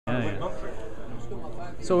yeah.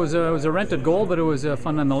 So it was a rented goal, but it was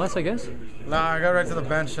fun nonetheless, I guess. Nah, I got right to the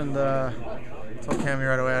bench and told Cammy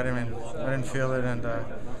right away. I didn't feel it, and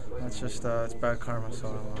it's just it's bad karma. So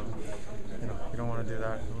you don't want to do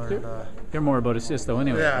that. You're more about assists, though,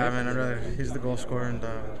 anyway. Yeah, right? I'd rather he's the goal scorer,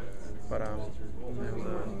 but it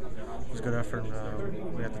was a good effort.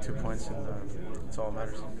 We got the 2 points, and that's all that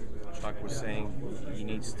matters. Chuck was saying he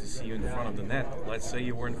needs to see you in front of the net. Let's say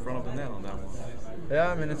you were in front of the net on that one.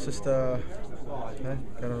 Yeah, it's just I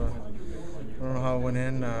don't know how it went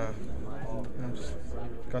in. Just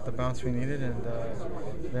got the bounce we needed, and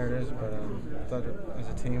there it is. But I thought as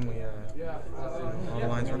a team, we all the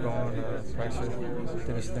lines were going. Price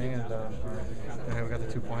did his thing, and we got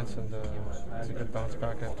the 2 points, and it's a good bounce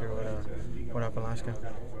back after what happened last game.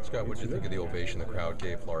 Scott, what did you think of the ovation the crowd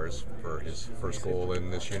gave Lars for his first goal in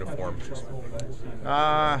this uniform?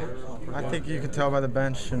 I think you can tell by the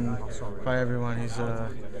bench and by everyone. He's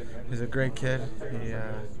a great kid.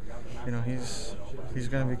 He's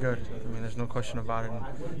going to be good. There's no question about it.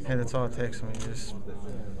 And, hey, that's all it takes.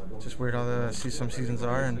 Just weird how some seasons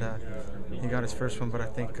are, and he got his first one. But I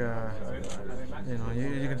think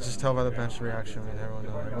you can just tell by the bench reaction.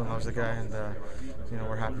 Everyone loves the guy, and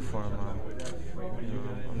we're happy for him.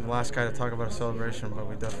 I'm the last guy to talk about a celebration, but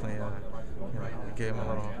we definitely gave him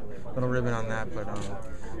a little ribbon on that. But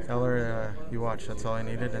Eller, you watch. That's all I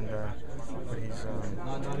needed, and but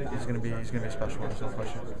he's gonna be a special one. There's no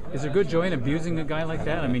question. Is there good joy in abusing a guy like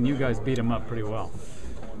that? You guys beat him up pretty well.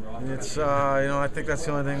 It's I think that's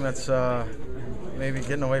the only thing that's maybe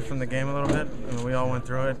getting away from the game a little bit. We all went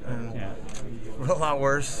through it, and we're a lot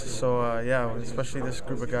worse. So especially this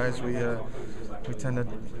group of guys, we tend to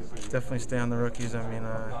definitely stay on the rookies. You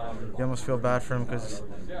almost feel bad for him because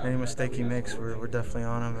any mistake he makes, we're definitely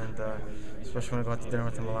on him, and especially when I go out to dinner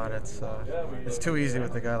with him a lot, it's too easy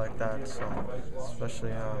with a guy like that. So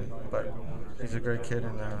especially, but he's a great kid,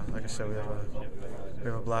 and like I said, we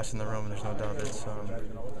have a blast in the room, and there's no doubt it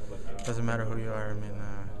doesn't matter who you are.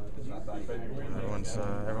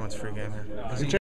 Everyone's free game here.